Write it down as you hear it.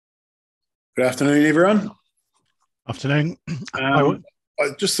Good afternoon, everyone. Afternoon. Um,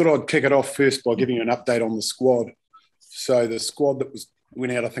 I just thought I'd kick it off first by giving you an update on the squad. So the squad that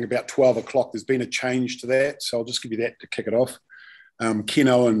went out, I think about 12 o'clock. There's been a change to that, so I'll just give you that to kick it off. Ken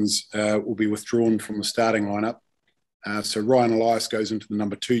Owens will be withdrawn from the starting lineup. So Ryan Elias goes into the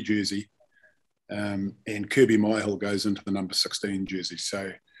number 2 jersey, and Kirby Myhill goes into the number 16 jersey.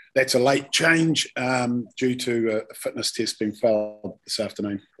 So that's a late change due to a fitness test being failed this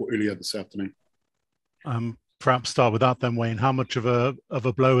afternoon or earlier this afternoon. Perhaps start with that then, Wayne. How much of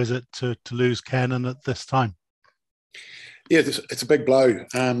a blow is it to lose Kenan at this time? Yeah, it's a big blow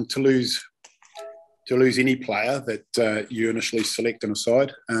to lose any player that you initially select in a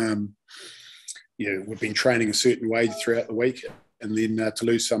side. We've been training a certain way throughout the week, and then to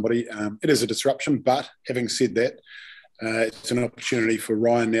lose somebody, it is a disruption. But having said that, it's an opportunity for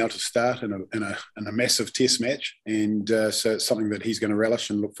Ryan now to start in a massive test match, and so it's something that he's going to relish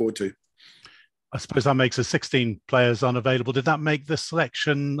and look forward to. I suppose that makes the 16 players unavailable. Did that make the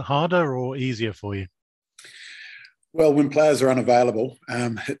selection harder or easier for you? Well, when players are unavailable,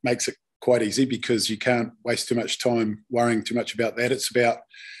 it makes it quite easy because you can't waste too much time worrying too much about that. It's about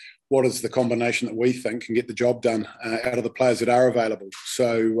what is the combination that we think can get the job done out of the players that are available.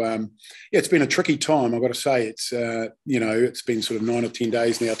 So, it's been a tricky time. I've got to say, it's been sort of 9 or 10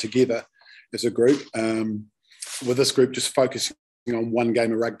 days now together as a group, with this group just focusing on one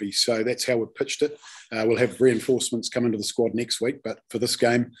game of rugby. So that's how we've pitched it. We'll have reinforcements come into the squad next week, but for this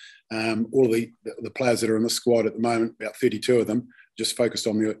game, all of the players that are in the squad at the moment, about 32 of them, just focused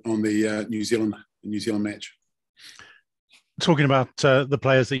on the New Zealand match. Talking about the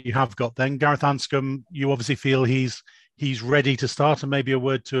players that you have got then, Gareth Anscombe, you obviously feel he's ready to start, and maybe a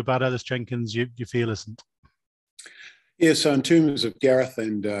word too about Ellis Jenkins you feel isn't. Yeah, so in terms of Gareth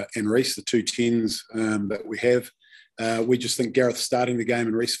and Reece, the two tens that we have, we just think Gareth starting the game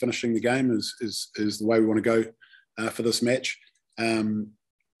and Reece finishing the game is the way we want to go for this match.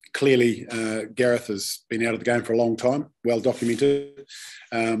 Clearly, Gareth has been out of the game for a long time, well documented.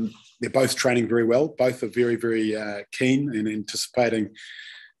 They're both training very well. Both are very, very keen and anticipating,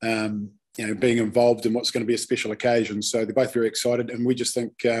 being involved in what's going to be a special occasion. So they're both very excited. And we just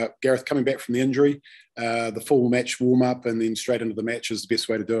think Gareth coming back from the injury, the full match warm-up and then straight into the match is the best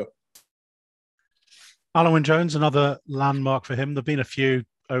way to do it. Alun Jones, another landmark for him. There have been a few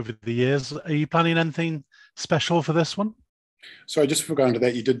over the years. Are you planning anything special for this one? So just before going to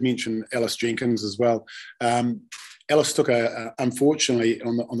that, you did mention Ellis Jenkins as well. Ellis took unfortunately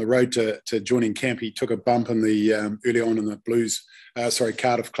on the road to joining camp, he took a bump in the early on in the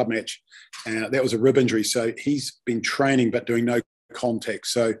Cardiff club match. That was a rib injury. So he's been training but doing no contact.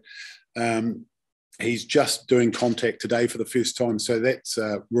 So he's just doing contact today for the first time. So that's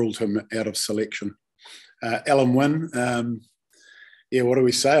ruled him out of selection. Alan Wynne, what do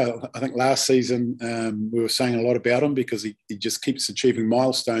we say? I think last season we were saying a lot about him because he just keeps achieving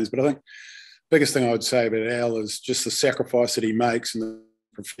milestones. But I think the biggest thing I would say about Al is just the sacrifice that he makes and the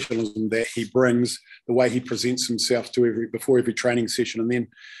professionalism that he brings, the way he presents himself before every training session, and then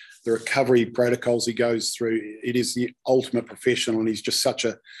the recovery protocols he goes through. It is the ultimate professional, and he's just such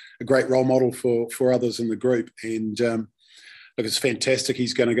a great role model for others in the group. And look, it's fantastic.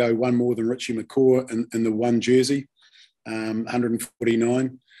 He's going to go one more than Richie McCaw in the 1 jersey.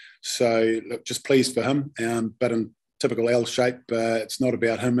 149. So look, just pleased for him. But in typical L shape, it's not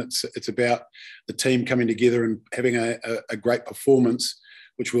about him. It's about the team coming together and having a great performance,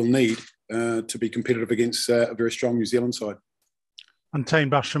 which we'll need to be competitive against a very strong New Zealand side. And Tane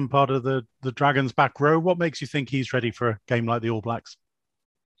Basham, part of the Dragons back row. What makes you think he's ready for a game like the All Blacks?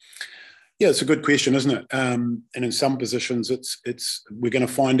 Yeah, it's a good question, isn't it? And in some positions, we're going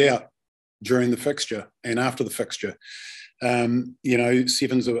to find out during the fixture and after the fixture.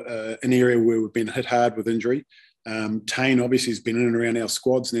 Seven's an area where we've been hit hard with injury. Tane obviously has been in and around our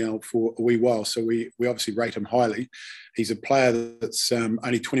squads now for a wee while, so we obviously rate him highly. He's a player that's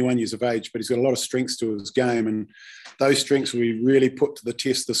only 21 years of age, but he's got a lot of strengths to his game, and those strengths will be really put to the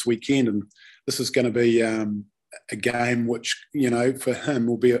test this weekend. And this is going to be a game which, for him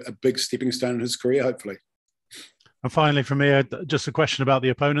will be a big stepping stone in his career, hopefully. And finally, for me, just a question about the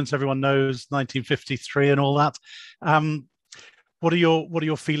opponents. Everyone knows 1953 and all that. What are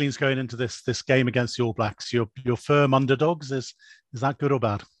your feelings going into this game against the All Blacks? Your firm underdogs. Is that good or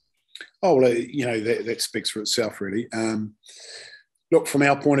bad? Oh, well, that speaks for itself, really. Look, from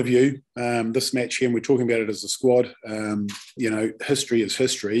our point of view, this match here, and we're talking about it as a squad. History is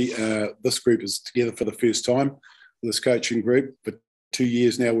history. This group is together for the first time. This coaching group, but 2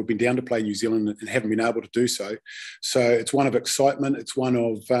 years now we've been down to play New Zealand and haven't been able to do so. So it's one of excitement. It's one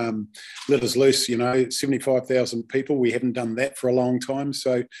of let us loose, 75,000 people. We haven't done that for a long time.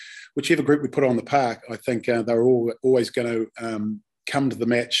 So whichever group we put on the park, I think they're always going to come to the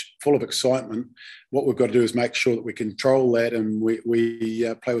match full of excitement. What we've got to do is make sure that we control that and we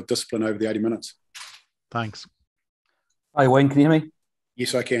play with discipline over the 80 minutes. Thanks. Hi, Wayne, can you hear me?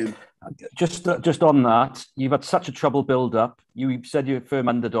 Yes, I can. Just on that, you've had such a trouble build-up. You said you're firm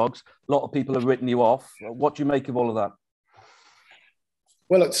underdogs. A lot of people have written you off. What do you make of all of that?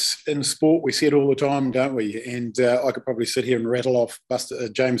 Well, it's in sport, we see it all the time, don't we? And I could probably sit here and rattle off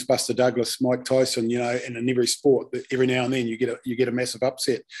James Buster Douglas, Mike Tyson, and in every sport, every now and then you get a massive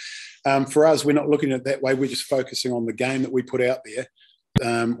upset. For us, we're not looking at it that way. We're just focusing on the game that we put out there.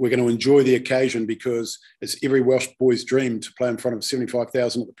 We're going to enjoy the occasion because it's every Welsh boy's dream to play in front of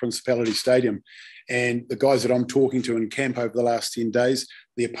 75,000 at the Principality Stadium. And the guys that I'm talking to in camp over the last 10 days,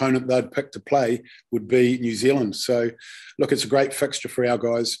 the opponent they'd pick to play would be New Zealand. So, look, it's a great fixture for our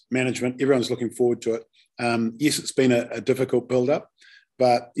guys, management. Everyone's looking forward to it. Yes, it's been a difficult build-up,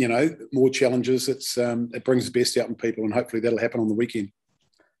 but, more challenges. It brings the best out in people, and hopefully that'll happen on the weekend.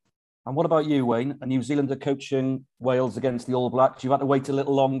 And what about you, Wayne? A New Zealander coaching Wales against the All Blacks. You've had to wait a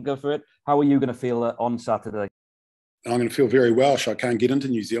little longer for it. How are you going to feel on Saturday? I'm going to feel very Welsh. I can't get into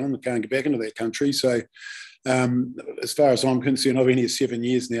New Zealand. I can't get back into that country. So as far as I'm concerned, I've been here 7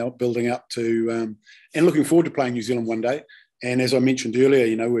 years now, building up to and looking forward to playing New Zealand one day. And as I mentioned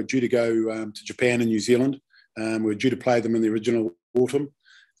earlier, we're due to go to Japan and New Zealand. We're due to play them in the original autumn.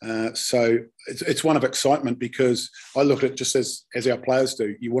 So it's one of excitement because I look at it just as our players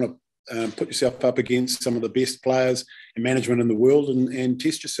do. You want to put yourself up against some of the best players and management in the world and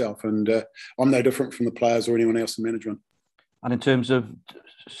test yourself. And I'm no different from the players or anyone else in management. And in terms of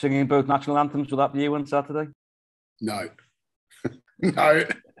singing both national anthems, will that be you on Saturday? No. No.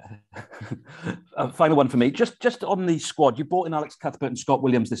 Final one for me. Just on the squad, you brought in Alex Cuthbert and Scott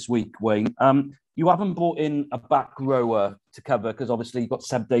Williams this week, Wayne. You haven't brought in a back rower to cover because obviously you've got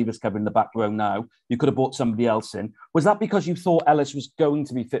Seb Davis covering the back row now. You could have brought somebody else in. Was that because you thought Ellis was going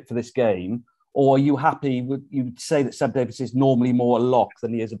to be fit for this game, or are you happy? You'd say that Seb Davis is normally more a lock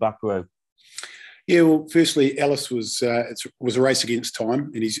than he is a back row? Yeah, well, firstly, Ellis was a race against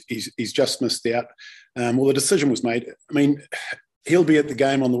time, and he's just missed out. Well, the decision was made. I mean, he'll be at the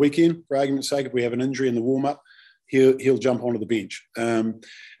game on the weekend, for argument's sake. If we have an injury in the warm-up, he'll jump onto the bench.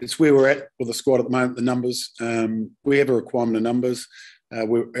 It's where we're at with the squad at the moment, the numbers. We have a requirement of numbers.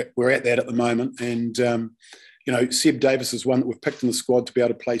 We're at that at the moment. And, Seb Davis is one that we've picked in the squad to be able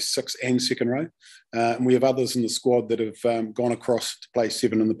to play 6 and second row. And we have others in the squad that have gone across to play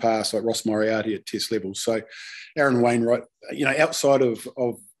 7 in the past, like Ross Moriarty at test level. So Aaron Wainwright, outside of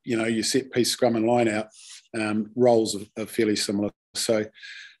your set-piece scrum and line-out, roles are fairly similar. So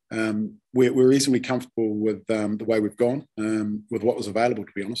we're reasonably comfortable with the way we've gone, with what was available,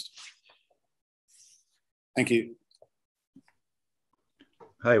 to be honest. Thank you.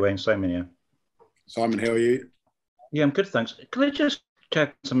 Hi, Wayne. Simon here. Simon, how are you? Yeah, I'm good, thanks. Can I just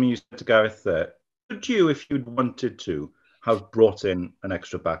check something you said to Gareth there? Could you, if you'd wanted to, have brought in an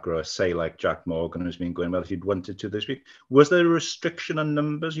extra back row, say like Jack Morgan, who's been going well, if you'd wanted to this week? Was there a restriction on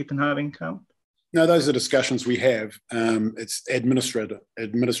numbers you can have in camp? No, those are discussions we have. It's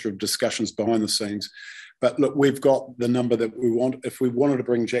administrative discussions behind the scenes. But look, we've got the number that we want. If we wanted to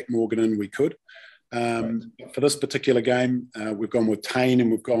bring Jack Morgan in, we could. Right. For this particular game, we've gone with Tane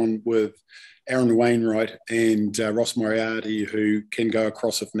and we've gone with Aaron Wainwright and Ross Moriarty, who can go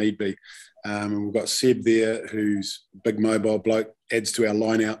across if need be. And we've got Seb there, who's a big mobile bloke, adds to our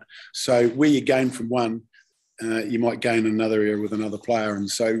line out. So where you gain from one, you might gain another area with another player. And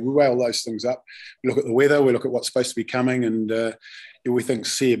so we weigh all those things up. We look at the weather, we look at what's supposed to be coming, and we think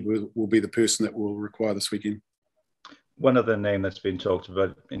Seb will be the person that we'll require this weekend. One other name that's been talked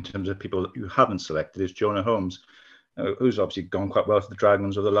about in terms of people that you haven't selected is Jonah Holmes, who's obviously gone quite well for the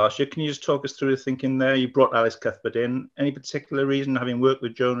Dragons over the last year. Can you just talk us through the thinking there? You brought Alex Cuthbert in. Any particular reason, having worked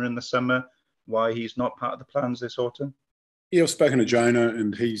with Jonah in the summer, why he's not part of the plans this autumn? Yeah, I've spoken to Jonah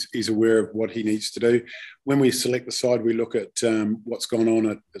and he's aware of what he needs to do. When we select the side, we look at what's gone on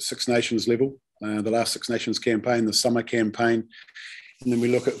at Six Nations level, the last Six Nations campaign, the summer campaign, and then we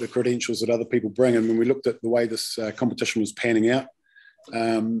look at the credentials that other people bring. And when we looked at the way this competition was panning out,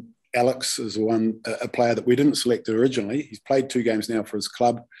 Alex is a player that we didn't select originally. He's played 2 games now for his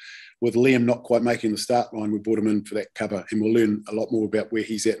club. With Liam not quite making the start line, we brought him in for that cover, and we'll learn a lot more about where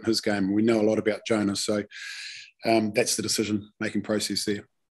he's at in his game. We know a lot about Jonah, so that's the decision-making process there.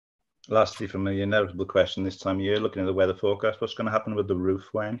 Lastly, from me, inevitable question this time of year, looking at the weather forecast, what's going to happen with the roof,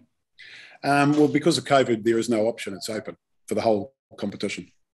 Wayne? Well, because of COVID, there is no option. It's open for the whole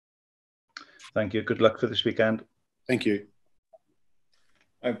competition. Thank you. Good luck for this weekend. Thank you.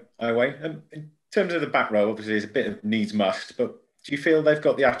 Hi, Wayne. In terms of the back row, obviously it's a bit of needs must, but do you feel they've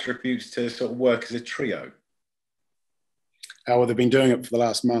got the attributes to sort of work as a trio? Well, they've been doing it for the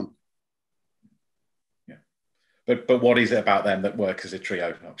last month. Yeah. But what is it about them that work as a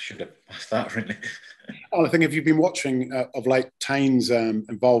trio? I should have asked that, really. I think if you've been watching of late, Tane's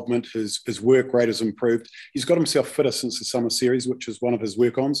involvement, his work rate has improved. He's got himself fitter since the summer series, which is one of his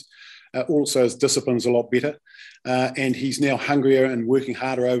work-ons. Also, his discipline's a lot better. And he's now hungrier and working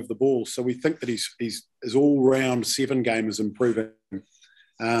harder over the ball. So we think that his all-round 7 game is improving.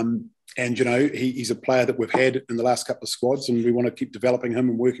 And, you know, he's a player that we've had in the last couple of squads, and we want to keep developing him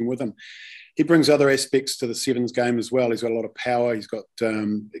and working with him. He brings other aspects to the sevens game as well. He's got a lot of power. He's got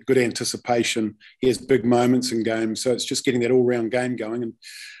good anticipation. He has big moments in games. So it's just getting that all-round game going. And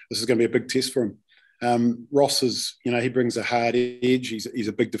this is going to be a big test for him. Ross is, you know, he brings a hard edge. He's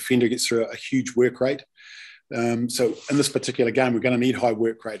a big defender, gets through a huge work rate. So in this particular game, we're going to need high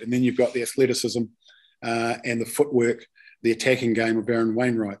work rate. And then you've got the athleticism and the footwork, the attacking game of Aaron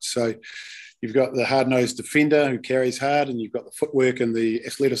Wainwright. So you've got the hard-nosed defender who carries hard, and you've got the footwork and the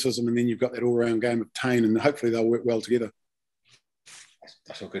athleticism, and then you've got that all-round game of Tane, and hopefully they'll work well together.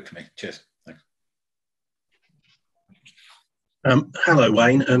 That's all good for me. Cheers. Thanks. Hello,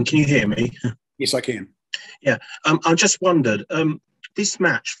 Wayne. Can you hear me? Yes, I can. Yeah. I just wondered, this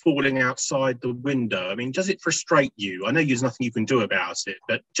match falling outside the window, I mean, does it frustrate you? I know there's nothing you can do about it,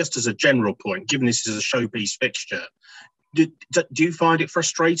 but just as a general point, given this is a showpiece fixture, do you find it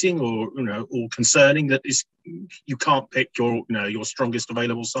frustrating or, you know, or concerning that you can't pick your strongest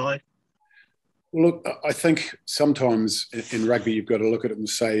available side? Well, look, I think sometimes in rugby you've got to look at it and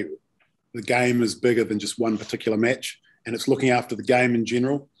say the game is bigger than just one particular match, and it's looking after the game in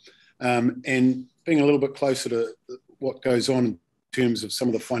general, and being a little bit closer to what goes on in terms of some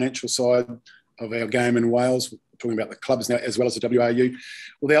of the financial side of our game in Wales. Talking about the clubs now as well as the WRU.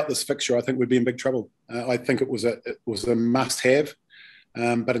 Without this fixture, I think we'd be in big trouble. I think it was a must-have.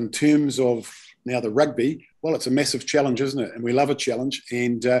 But in terms of now the rugby, well, it's a massive challenge, isn't it? And we love a challenge,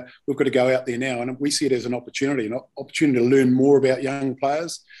 and we've got to go out there now. And we see it as an opportunity to learn more about young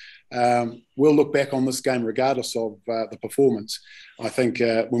players. We'll look back on this game regardless of the performance. I think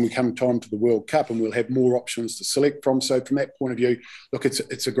when we come time to the World Cup, and we'll have more options to select from. So from that point of view, look,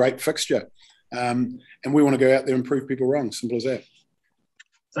 it's a great fixture. And we want to go out there and prove people wrong. Simple as that.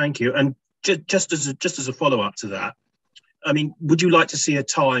 Thank you. And just as a follow-up to that, I mean, would you like to see a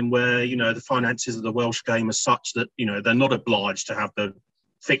time where, you know, the finances of the Welsh game are such that, you know, they're not obliged to have the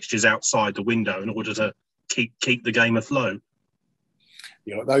fixtures outside the window in order to keep the game afloat?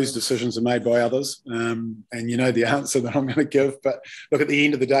 You know, those decisions are made by others, and you know the answer that I'm going to give. But look, at the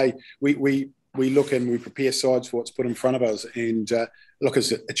end of the day, we look and we prepare sides for what's put in front of us. And look,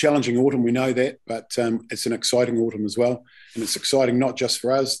 it's a challenging autumn, we know that, but it's an exciting autumn as well. And it's exciting not just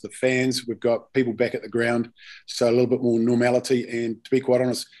for us, the fans. We've got people back at the ground, so a little bit more normality. And to be quite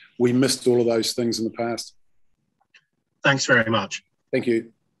honest, we missed all of those things in the past. Thanks very much. Thank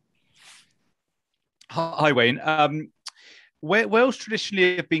you. Hi, Wayne. Wales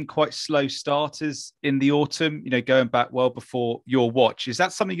traditionally have been quite slow starters in the autumn, you know, going back well before your watch. Is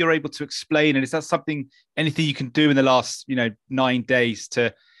that something you're able to explain? And is that anything you can do in the last, 9 days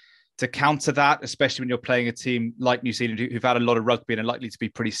to counter that, especially when you're playing a team like New Zealand who've had a lot of rugby and are likely to be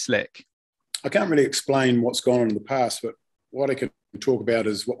pretty slick? I can't really explain what's gone on in the past, but what I can talk about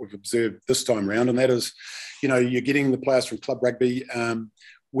is what we've observed this time around. And that is, you know, you're getting the players from club rugby.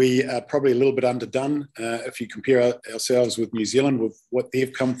 We are probably a little bit underdone if you compare ourselves with New Zealand, with what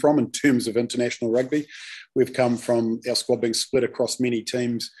they've come from in terms of international rugby. We've come from our squad being split across many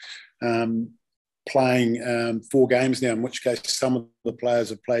teams, playing 4 games now, in which case some of the players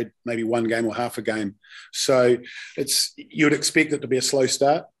have played maybe 1 game or half a game. So you would expect it to be a slow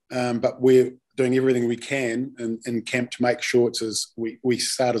start, but we're doing everything we can in camp to make sure we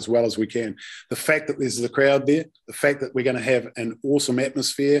start as well as we can. The fact that there's the crowd there, the fact that we're going to have an awesome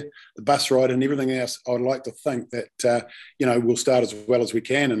atmosphere, the bus ride and everything else, I'd like to think that, we'll start as well as we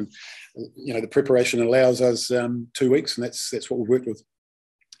can. And, the preparation allows us 2 weeks, and that's what we've worked with.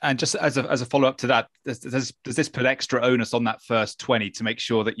 And just as a follow-up to that, does this put extra onus on that first 20 to make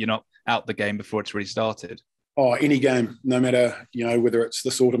sure that you're not out the game before it's really started? Oh, any game, no matter, whether it's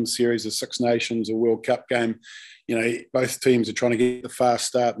this autumn series, the Six Nations or World Cup game, both teams are trying to get the fast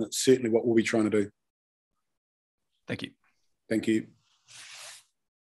start, and it's certainly what we'll be trying to do. Thank you. Thank you.